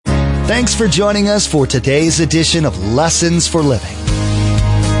Thanks for joining us for today's edition of Lessons for Living.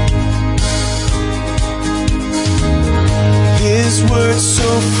 His word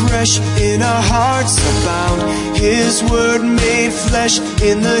so fresh in our hearts abound. His word made flesh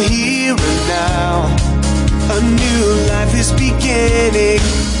in the here and now. A new life is beginning.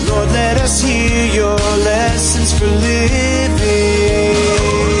 Lord, let us hear your lessons for living.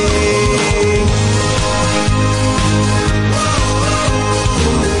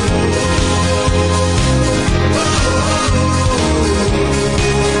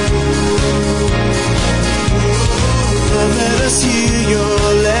 Let us hear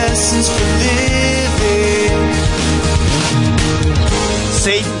your lessons for living.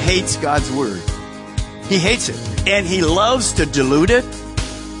 Satan hates God's word. He hates it. And he loves to dilute it,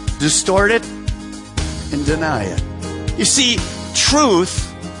 distort it, and deny it. You see,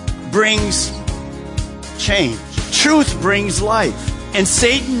 truth brings change. Truth brings life. And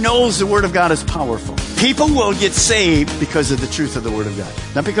Satan knows the word of God is powerful. People will get saved because of the truth of the word of God.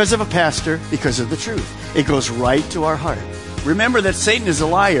 Not because of a pastor, because of the truth. It goes right to our heart. Remember that Satan is a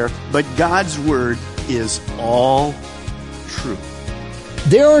liar, but God's word is all true.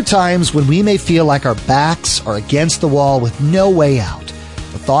 There are times when we may feel like our backs are against the wall with no way out.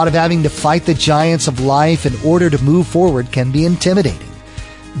 The thought of having to fight the giants of life in order to move forward can be intimidating.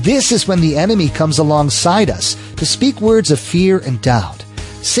 This is when the enemy comes alongside us to speak words of fear and doubt.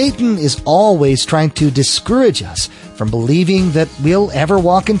 Satan is always trying to discourage us from believing that we'll ever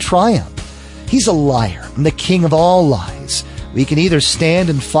walk in triumph. He's a liar and the king of all lies. We can either stand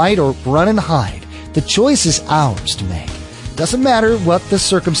and fight or run and hide. The choice is ours to make. It doesn't matter what the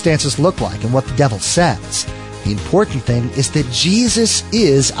circumstances look like and what the devil says. The important thing is that Jesus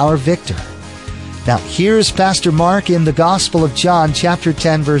is our victor. Now, here's Pastor Mark in the Gospel of John, chapter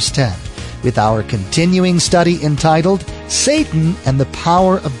 10, verse 10, with our continuing study entitled, Satan and the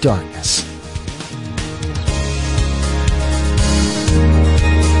Power of Darkness.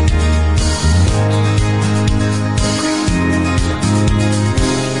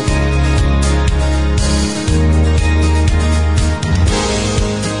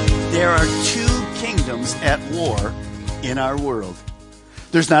 There are two kingdoms at war in our world.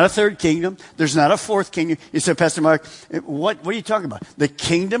 There's not a third kingdom. There's not a fourth kingdom. You said, Pastor Mark, what are you talking about? The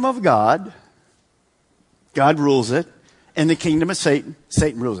kingdom of God, God rules it, and the kingdom of Satan,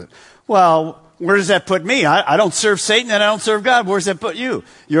 Satan rules it. Well, where does that put me? I don't serve Satan and I don't serve God. Where does that put you?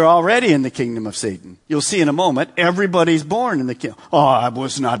 You're already in the kingdom of Satan. You'll see in a moment, everybody's born in the kingdom. Oh, I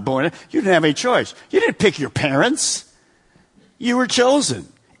was not born. You didn't have a choice. You didn't pick your parents. You were chosen.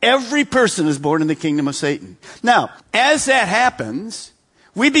 Every person is born in the kingdom of Satan. Now, as that happens,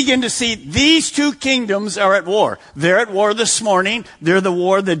 we begin to see these two kingdoms are at war. They're at war this morning. They're at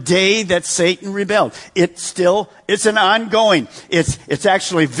war the day that Satan rebelled. It's an ongoing. It's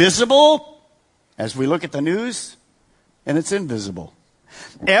actually visible as we look at the news, and it's invisible.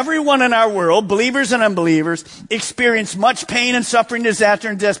 Everyone in our world, believers and unbelievers, experience much pain and suffering, disaster,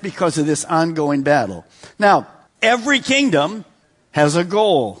 and death because of this ongoing battle. Now, every kingdom has a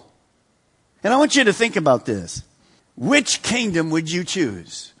goal. And I want you to think about this. Which kingdom would you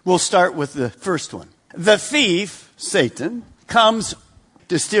choose? We'll start with the first one. The thief, Satan, comes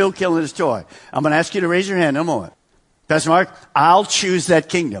to steal, kill, and destroy. I'm going to ask you to raise your hand in a moment. Pastor Mark, I'll choose that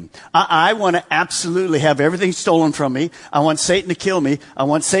kingdom. I want to absolutely have everything stolen from me. I want Satan to kill me. I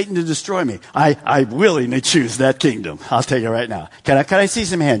want Satan to destroy me. I willingly choose that kingdom. I'll tell you right now. Can I see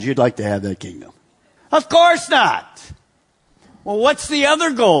some hands? You'd like to have that kingdom. Of course not. Well, what's the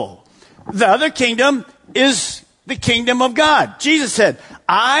other goal? The other kingdom is the kingdom of God. Jesus said,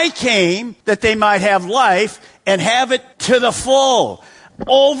 I came that they might have life and have it to the full,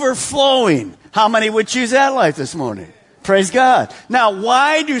 overflowing. How many would choose that life this morning? Praise God. Now,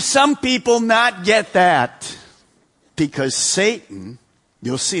 why do some people not get that? Because Satan,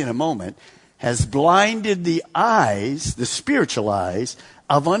 you'll see in a moment, has blinded the eyes, the spiritual eyes,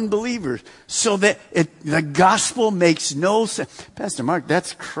 of unbelievers, so that the gospel makes no sense. Pastor Mark,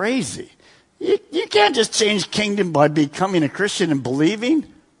 that's crazy. You can't just change kingdom by becoming a Christian and believing.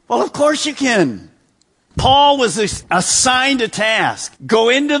 Well, of course you can. Paul was assigned a task. Go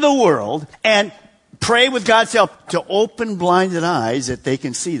into the world and pray with God's help to open blinded eyes that they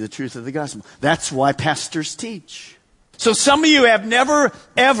can see the truth of the gospel. That's why pastors teach. So some of you have never,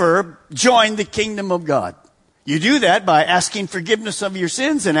 ever joined the kingdom of God. You do that by asking forgiveness of your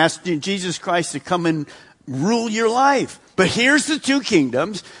sins and asking Jesus Christ to come and rule your life. But here's the two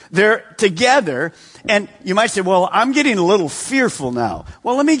kingdoms. They're together. And you might say, well, I'm getting a little fearful now.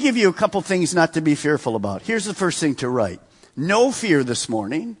 Well, let me give you a couple things not to be fearful about. Here's the first thing to write. No fear this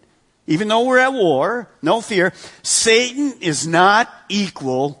morning. Even though we're at war, no fear. Satan is not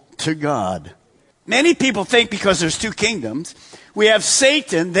equal to God. Many people think because there's two kingdoms, we have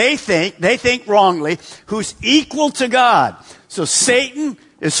Satan, they think wrongly, who's equal to God. So Satan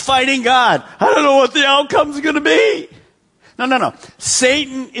is fighting God. I don't know what the outcome's going to be. No.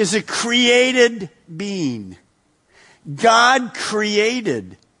 Satan is a created being. God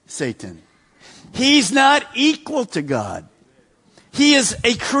created Satan. He's not equal to God. He is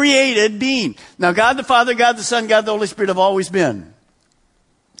a created being. Now, God the Father, God the Son, God the Holy Spirit have always been.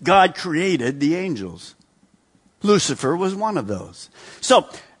 God created the angels. Lucifer was one of those. So,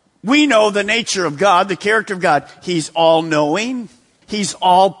 we know the nature of God, the character of God. He's all-knowing, He's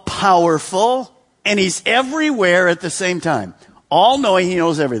all-powerful, and He's everywhere at the same time. All-knowing, He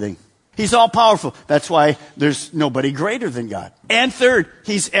knows everything. He's all-powerful. That's why there's nobody greater than God. And third,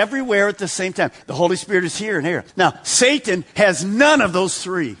 He's everywhere at the same time. The Holy Spirit is here and here. Now, Satan has none of those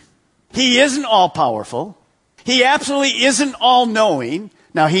three. He isn't all-powerful. He absolutely isn't all-knowing.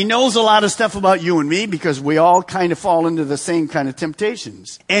 Now, he knows a lot of stuff about you and me because we all kind of fall into the same kind of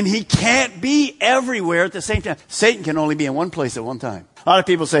temptations. And he can't be everywhere at the same time. Satan can only be in one place at one time. A lot of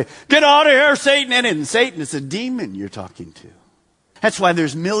people say, get out of here, Satan. And Satan is a demon you're talking to. That's why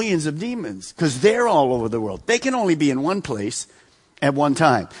there's millions of demons, because they're all over the world. They can only be in one place at one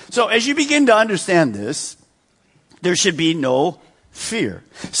time. So as you begin to understand this, there should be no fear.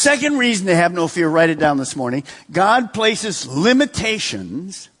 Second reason to have no fear, write it down this morning. God places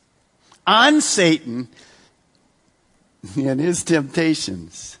limitations on Satan and his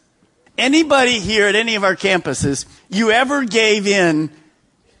temptations. Anybody here at any of our campuses, you ever gave in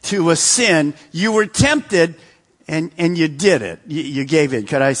to a sin, you were tempted, and you did it. You gave in.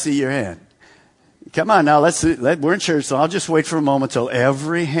 Could I see your hand? Come on now, we're in church, so I'll just wait for a moment till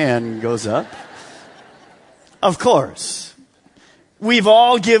every hand goes up. Of course. We've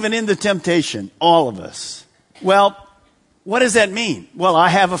all given in to temptation, all of us. Well, what does that mean? Well, I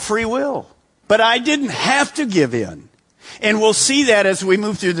have a free will, but I didn't have to give in. And we'll see that as we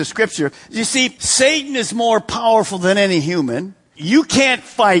move through the scripture. You see, Satan is more powerful than any human. You can't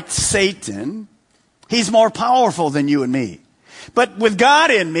fight Satan. He's more powerful than you and me. But with God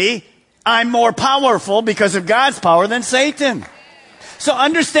in me, I'm more powerful because of God's power than Satan. So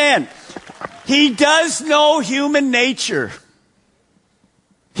understand, he does know human nature.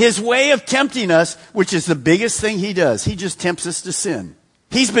 His way of tempting us, which is the biggest thing he does, he just tempts us to sin.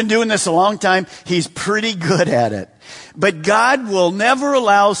 He's been doing this a long time. He's pretty good at it. But God will never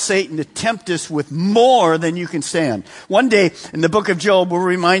allow Satan to tempt us with more than you can stand. One day in the book of Job, we're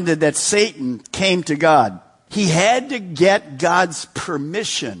reminded that Satan came to God. He had to get God's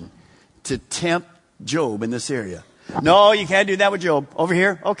permission to tempt Job in this area. No, you can't do that with Job. Over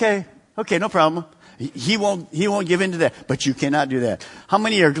here? Okay, no problem. He won't give in to that. But you cannot do that. How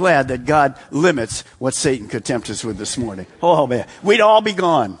many are glad that God limits what Satan could tempt us with this morning? Oh man, we'd all be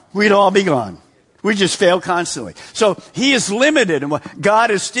gone. We just fail constantly. So he is limited, and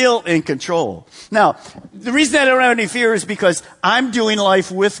God is still in control. Now, the reason I don't have any fear is because I'm doing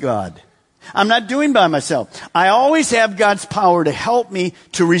life with God. I'm not doing by myself. I always have God's power to help me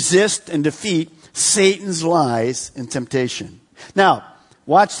to resist and defeat Satan's lies and temptation. Now,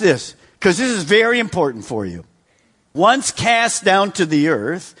 watch this, because this is very important for you. Once cast down to the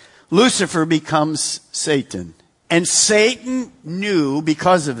earth, Lucifer becomes Satan. And Satan knew,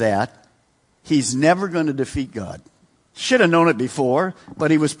 because of that, he's never going to defeat God. Should have known it before,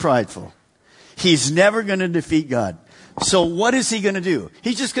 but he was prideful. He's never going to defeat God. So what is he going to do?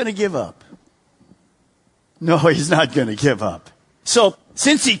 He's just going to give up. No, he's not going to give up. So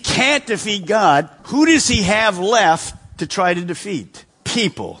since he can't defeat God, who does he have left to try to defeat?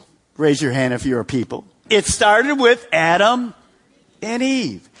 People. Raise your hand if you're a people. It started with Adam and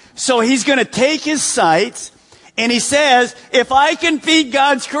Eve. So he's going to take his sights, and he says, if I can feed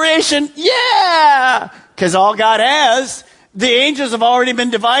God's creation, yeah! Because all God has, the angels have already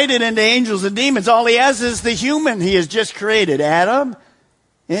been divided into angels and demons. All he has is the human he has just created, Adam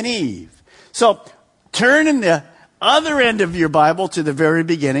and Eve. So turn in the other end of your Bible to the very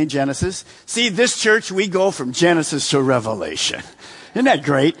beginning, Genesis. See, this church, we go from Genesis to Revelation. Isn't that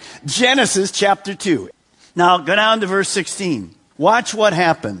great? Genesis chapter 2. Now, go down to verse 16. Watch what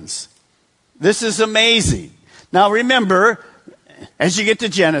happens. This is amazing. Now, remember, as you get to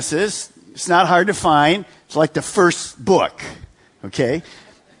Genesis, it's not hard to find. It's like the first book. Okay?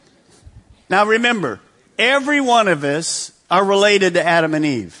 Now, remember, every one of us are related to Adam and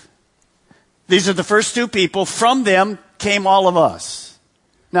Eve. These are the first two people. From them came all of us.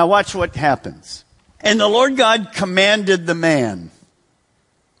 Now, watch what happens. And the Lord God commanded the man.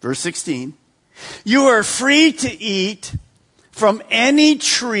 Verse 16, you are free to eat from any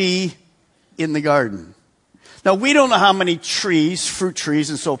tree in the garden. Now, we don't know how many trees, fruit trees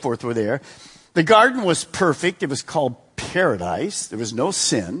and so forth were there. The garden was perfect. It was called paradise. There was no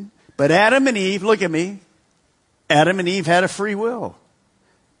sin. But Adam and Eve, look at me, Adam and Eve had a free will.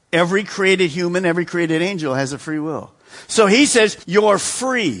 Every created human, every created angel has a free will. So he says, you're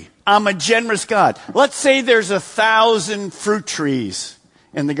free. I'm a generous God. Let's say there's 1,000 fruit trees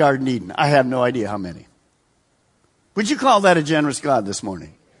in the Garden of Eden. I have no idea how many. Would you call that a generous God this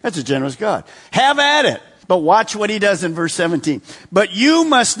morning? That's a generous God. Have at it. But watch what he does in verse 17. But you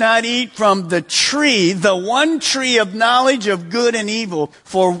must not eat from the tree, the one tree of knowledge of good and evil,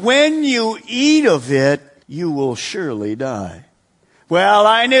 for when you eat of it, you will surely die. Well,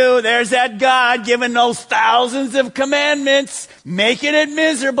 I knew there's that God giving those thousands of commandments, making it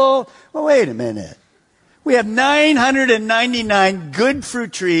miserable. Well, wait a minute. We have 999 good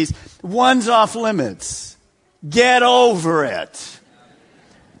fruit trees. One's off limits. Get over it.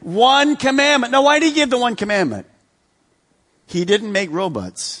 One commandment. Now, why did he give the one commandment? He didn't make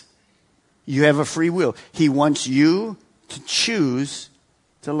robots. You have a free will. He wants you to choose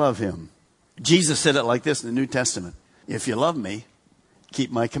to love him. Jesus said it like this in the New Testament. If you love me,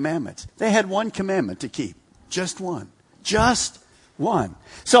 keep my commandments. They had one commandment to keep. Just one. Just one.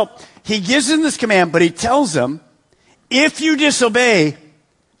 So he gives them this command, but he tells them, if you disobey,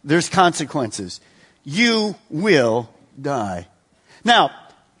 there's consequences. You will die. Now,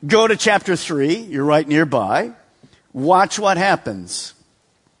 go to chapter 3. You're right nearby. Watch what happens.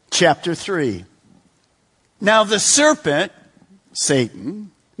 Chapter 3. Now the serpent,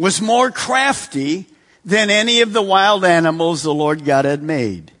 Satan, was more crafty than any of the wild animals the Lord God had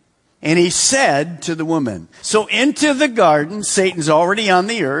made. And he said to the woman, so into the garden, Satan's already on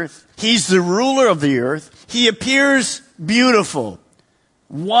the earth. He's the ruler of the earth. He appears beautiful,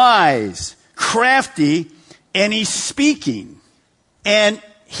 wise, crafty, and he's speaking. And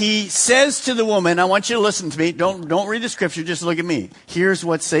he says to the woman, I want you to listen to me. Don't read the scripture, just look at me. Here's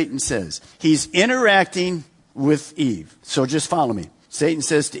what Satan says. He's interacting with Eve. So just follow me. Satan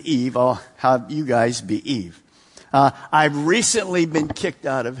says to Eve, I'll have you guys be Eve. I've recently been kicked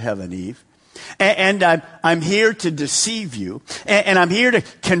out of heaven, Eve. And I'm here to deceive you. And I'm here to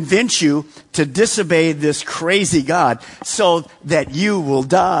convince you to disobey this crazy God so that you will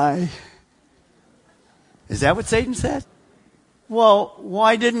die. Is that what Satan said? Well,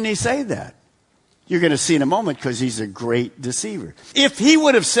 why didn't he say that? You're going to see in a moment because he's a great deceiver. If he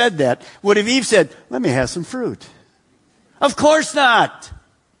would have said that, would have Eve said, let me have some fruit? Of course not.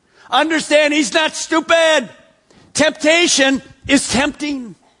 Understand, he's not stupid. Temptation is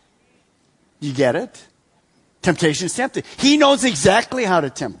tempting. You get it? Temptation is tempting. He knows exactly how to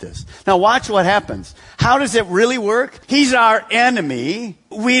tempt us. Now watch what happens. How does it really work? He's our enemy.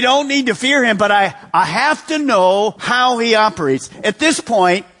 We don't need to fear him, but I have to know how he operates. At this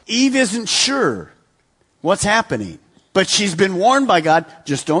point, Eve isn't sure what's happening. But she's been warned by God,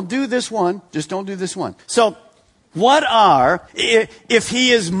 just don't do this one. Just don't do this one. So, if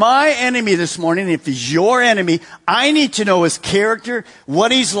he is my enemy this morning, if he's your enemy, I need to know his character,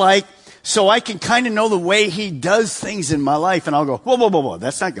 what he's like, so I can kind of know the way he does things in my life. And I'll go, whoa,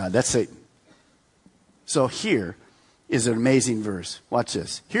 that's not God, that's Satan. So here is an amazing verse. Watch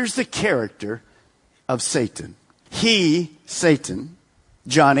this. Here's the character of Satan. He, Satan,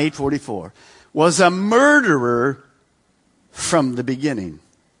 John 8:44, was a murderer from the beginning.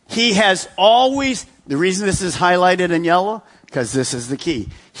 He has always, the reason this is highlighted in yellow, because this is the key.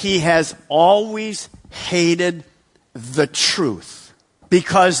 He has always hated the truth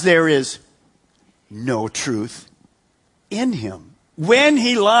because there is no truth in him. When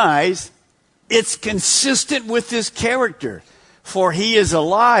he lies, it's consistent with his character, for he is a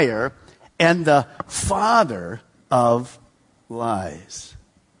liar and the father of lies.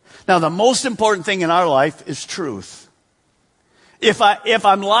 Now, the most important thing in our life is truth. If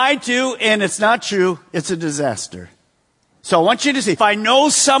I'm lied to and it's not true, it's a disaster. So I want you to see, if I know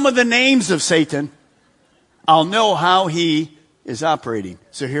some of the names of Satan, I'll know how he is operating.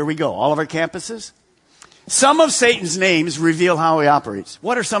 So here we go. All of our campuses. Some of Satan's names reveal how he operates.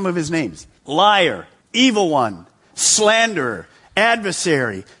 What are some of his names? Liar, evil one, slanderer,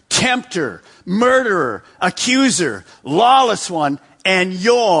 adversary, tempter, murderer, accuser, lawless one, and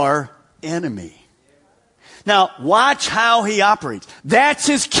your enemy. Now, watch how he operates. That's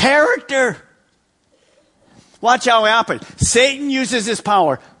his character. Watch how he operates. Satan uses his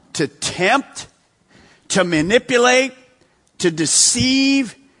power to tempt, to manipulate, to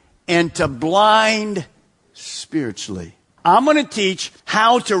deceive, and to blind spiritually. I'm going to teach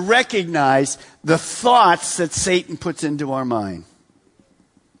how to recognize the thoughts that Satan puts into our mind.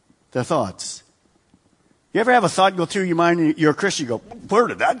 The thoughts. You ever have a thought go through your mind and you're a Christian, you go, where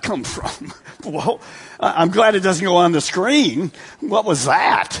did that come from? Well, I'm glad it doesn't go on the screen. What was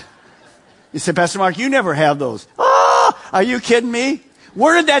that? You say, Pastor Mark, you never have those. Are you kidding me?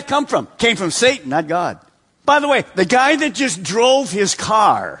 Where did that come from? Came from Satan, not God. By the way, the guy that just drove his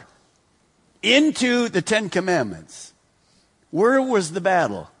car into the Ten Commandments, where was the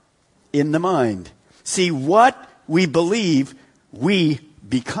battle? In the mind. See, what we believe, we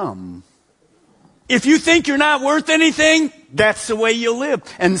become. If you think you're not worth anything, that's the way you'll live.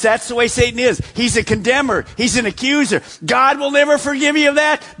 And that's the way Satan is. He's a condemner. He's an accuser. God will never forgive you of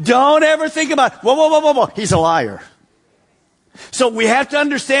that. Don't ever think about it. Whoa. He's a liar. So we have to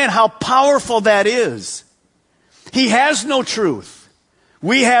understand how powerful that is. He has no truth.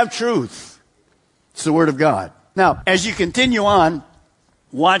 We have truth. It's the Word of God. Now, as you continue on,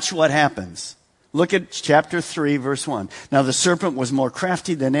 watch what happens. Look at chapter 3, verse 1. Now the serpent was more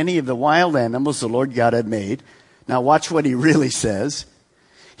crafty than any of the wild animals the Lord God had made. Now watch what he really says.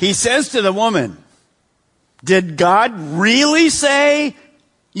 He says to the woman, did God really say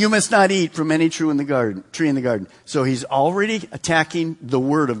you must not eat from any tree in the garden? So he's already attacking the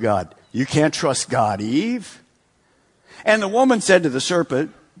Word of God. You can't trust God, Eve. And the woman said to the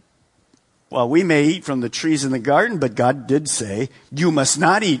serpent, well, we may eat from the trees in the garden, but God did say, you must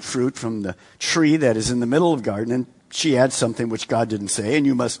not eat fruit from the tree that is in the middle of the garden. And she adds something which God didn't say, and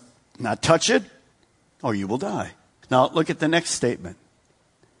you must not touch it, or you will die. Now, look at the next statement.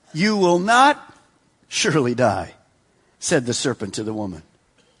 You will not surely die, said the serpent to the woman.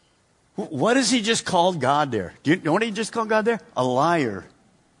 What has he just called God there? Do you know what he just called God there? A liar.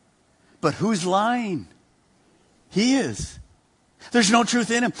 But who's lying? He is. There's no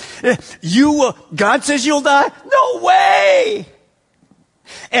truth in him. God says you'll die? No way!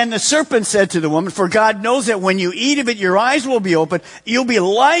 And the serpent said to the woman, for God knows that when you eat of it, your eyes will be open. You'll be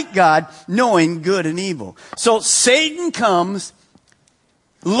like God, knowing good and evil. So Satan comes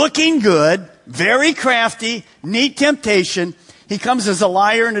looking good, very crafty, neat temptation. He comes as a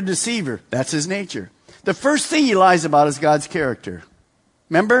liar and a deceiver. That's his nature. The first thing he lies about is God's character.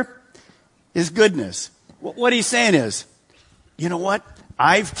 Remember? His goodness. What he's saying is, you know what?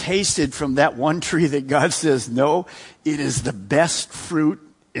 I've tasted from that one tree that God says, no, it is the best fruit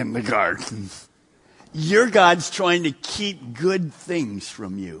in the garden. Your God's trying to keep good things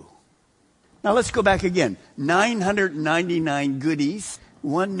from you. Now let's go back again. 999 goodies,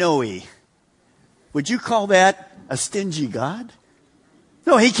 one no-y. Would you call that a stingy God?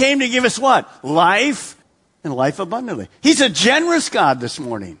 No, he came to give us what? Life and life abundantly. He's a generous God this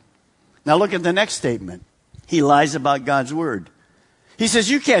morning. Now look at the next statement. He lies about God's word. He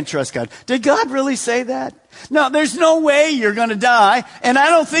says, you can't trust God. Did God really say that? No, there's no way you're going to die. And I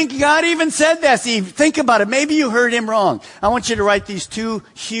don't think God even said that, Steve. Think about it. Maybe you heard him wrong. I want you to write these two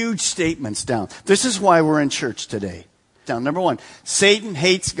huge statements down. This is why we're in church today. Down. Number one, Satan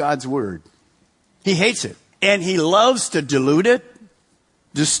hates God's word. He hates it. And he loves to dilute it,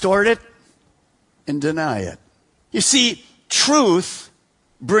 distort it, and deny it. You see, truth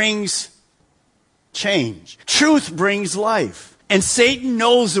brings change. Truth brings life. And Satan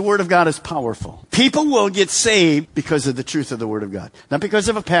knows the Word of God is powerful. People will get saved because of the truth of the Word of God. Not because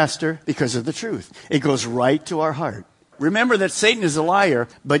of a pastor, because of the truth. It goes right to our heart. Remember that Satan is a liar,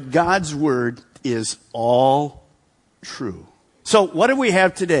 but God's Word is all true. So what do we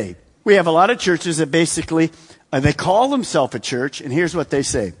have today? We have a lot of churches that basically, they call themselves a church, and here's what they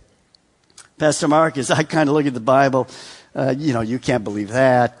say. Pastor Mark, as I kind of look at the Bible, you can't believe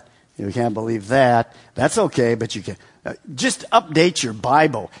that. You can't believe that. That's okay, but you can. Just update your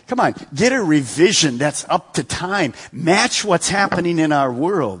Bible. Come on, get a revision that's up to time. Match what's happening in our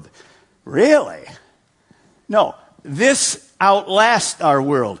world. Really? No, this outlasts our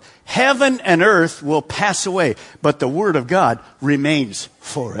world. Heaven and earth will pass away, but the Word of God remains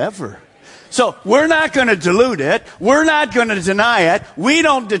forever. So we're not going to dilute it. We're not going to deny it. We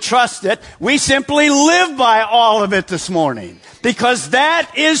don't distrust it. We simply live by all of it this morning because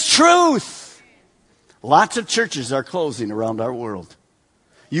that is truth. Lots of churches are closing around our world.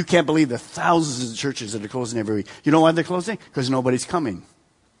 You can't believe the thousands of churches that are closing every week. You know why they're closing? Because nobody's coming.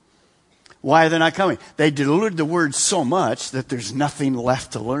 Why are they not coming? They diluted the word so much that there's nothing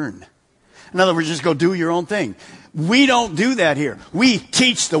left to learn. In other words, just go do your own thing. We don't do that here. We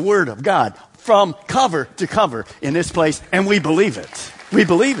teach the Word of God from cover to cover in this place, and we believe it. We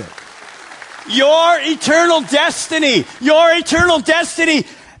believe it. Your eternal destiny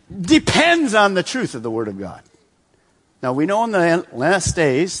depends on the truth of the Word of God. Now, we know in the last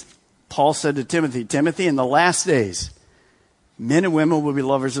days, Paul said to Timothy, in the last days, men and women will be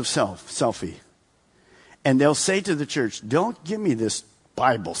lovers of selfie. And they'll say to the church, don't give me this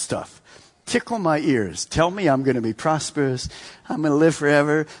Bible stuff. tickle my ears. Tell me I'm going to be prosperous. I'm going to live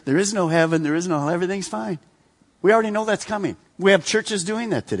forever. There is no heaven. There is no hell. Everything's fine. We already know that's coming. We have churches doing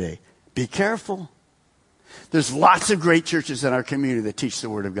that today. Be careful. There's lots of great churches in our community that teach the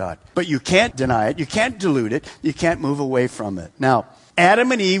Word of God. But you can't deny it. You can't dilute it. You can't move away from it. Now,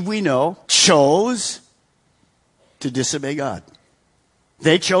 Adam and Eve, we know, chose to disobey God.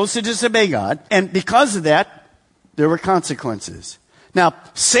 They chose to disobey God. And because of that, there were consequences. Now,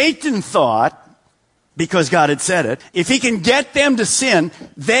 Satan thought, because God had said it, if he can get them to sin,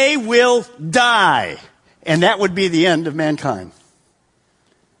 they will die. And that would be the end of mankind.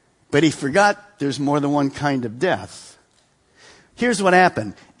 But he forgot there's more than one kind of death. Here's what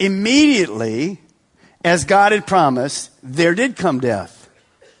happened. Immediately, as God had promised, there did come death.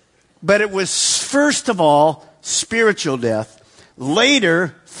 But it was first of all spiritual death.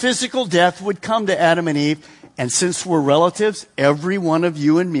 Later, physical death would come to Adam and Eve. And since we're relatives, every one of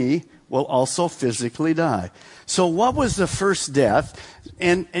you and me will also physically die. So what was the first death?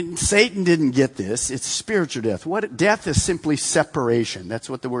 And Satan didn't get this. It's spiritual death. Death is simply separation. That's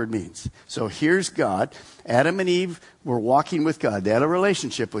what the word means. So here's God. Adam and Eve were walking with God. They had a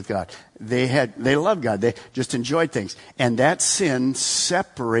relationship with God. They loved God. They just enjoyed things. And that sin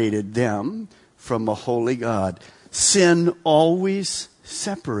separated them from a holy God. Sin always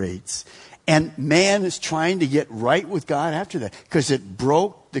separates. And man is trying to get right with God after that because it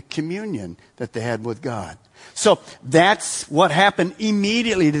broke the communion that they had with God. So that's what happened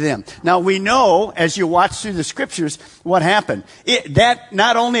immediately to them. Now we know, as you watch through the scriptures, what happened. That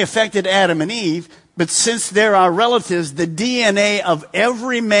not only affected Adam and Eve, but since they're our relatives, the DNA of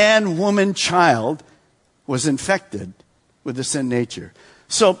every man, woman, child was infected with the sin nature.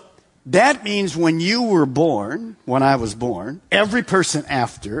 So that means when you were born, when I was born, every person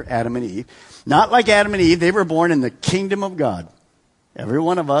after Adam and Eve, not like Adam and Eve, they were born in the kingdom of God. Every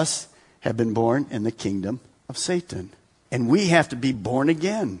one of us have been born in the kingdom of Satan. And we have to be born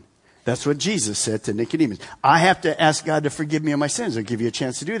again. That's what Jesus said to Nicodemus. I have to ask God to forgive me of my sins. I'll give you a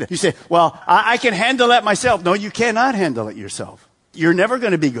chance to do that. You say, well, I can handle that myself. No, you cannot handle it yourself. You're never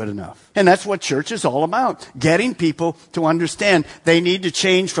going to be good enough. And that's what church is all about. Getting people to understand they need to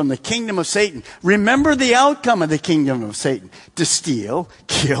change from the kingdom of Satan. Remember the outcome of the kingdom of Satan. To steal,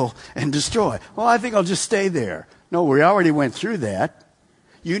 kill, and destroy. Well, I think I'll just stay there. No, we already went through that.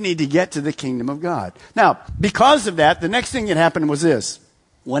 You need to get to the kingdom of God. Now, because of that, the next thing that happened was this.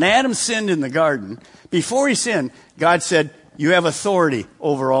 When Adam sinned in the garden, before he sinned, God said, you have authority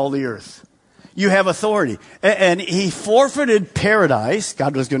over all the earth. You have authority. And he forfeited paradise.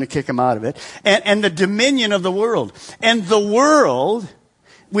 God was going to kick him out of it. And the dominion of the world. And the world,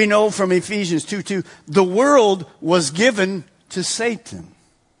 we know from Ephesians 2:2, the world was given to Satan.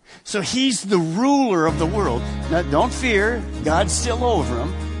 So he's the ruler of the world. Now, don't fear. God's still over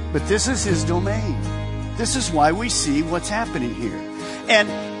him. But this is his domain. This is why we see what's happening here. And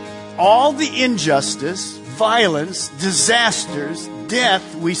all the injustice, violence, disasters,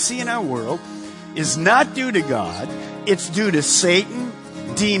 death we see in our world is not due to God. It's due to Satan,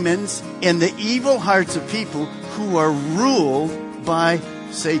 demons, and the evil hearts of people who are ruled by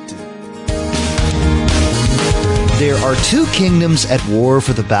Satan. There are two kingdoms at war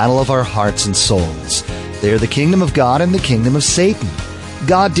for the battle of our hearts and souls. They are the kingdom of God and the kingdom of Satan.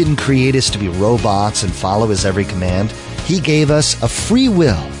 God didn't create us to be robots and follow his every command. He gave us a free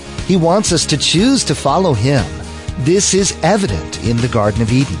will. He wants us to choose to follow him. This is evident in the Garden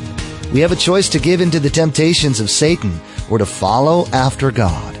of Eden. We have a choice to give in to the temptations of Satan or to follow after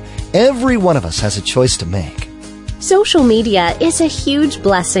God. Every one of us has a choice to make. Social media is a huge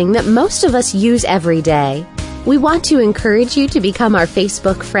blessing that most of us use every day. We want to encourage you to become our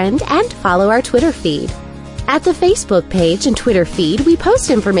Facebook friend and follow our Twitter feed. At the Facebook page and Twitter feed, we post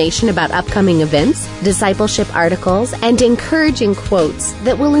information about upcoming events, discipleship articles, and encouraging quotes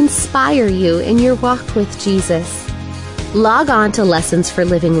that will inspire you in your walk with Jesus. Log on to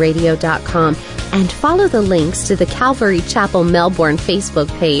lessonsforlivingradio.com and follow the links to the Calvary Chapel Melbourne Facebook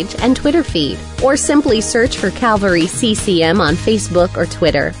page and Twitter feed, or simply search for Calvary CCM on Facebook or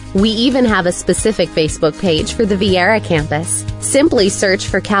Twitter. We even have a specific Facebook page for the Viera campus. Simply search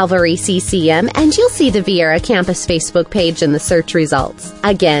for Calvary CCM and you'll see the Viera campus Facebook page in the search results.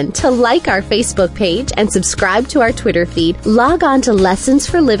 Again, to like our Facebook page and subscribe to our Twitter feed, log on to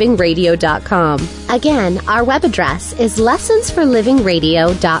lessonsforlivingradio.com. Again, our web address is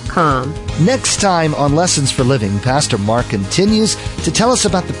lessonsforlivingradio.com. Next time on Lessons for Living, Pastor Mark continues to tell us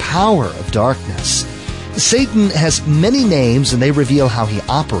about the power of darkness. Satan has many names and they reveal how he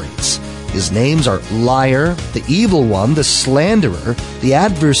operates. His names are liar, the evil one, the slanderer, the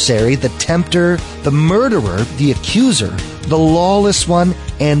adversary, the tempter, the murderer, the accuser, the lawless one,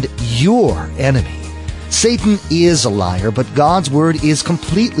 and your enemy. Satan is a liar, but God's word is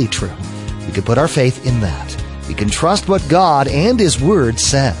completely true. We can put our faith in that. We can trust what God and His word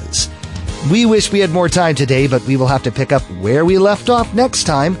says. We wish we had more time today, but we will have to pick up where we left off next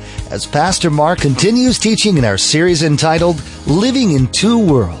time as Pastor Mark continues teaching in our series entitled Living in Two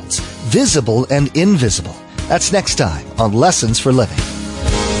Worlds, Visible and Invisible. That's next time on Lessons for Living.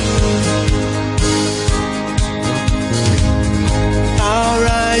 Our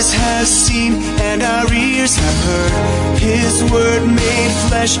eyes have seen and our ears have heard His word made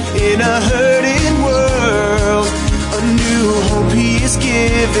flesh in a hurting world. A new hope He is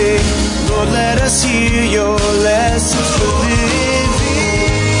giving. Lord, let us hear your lessons for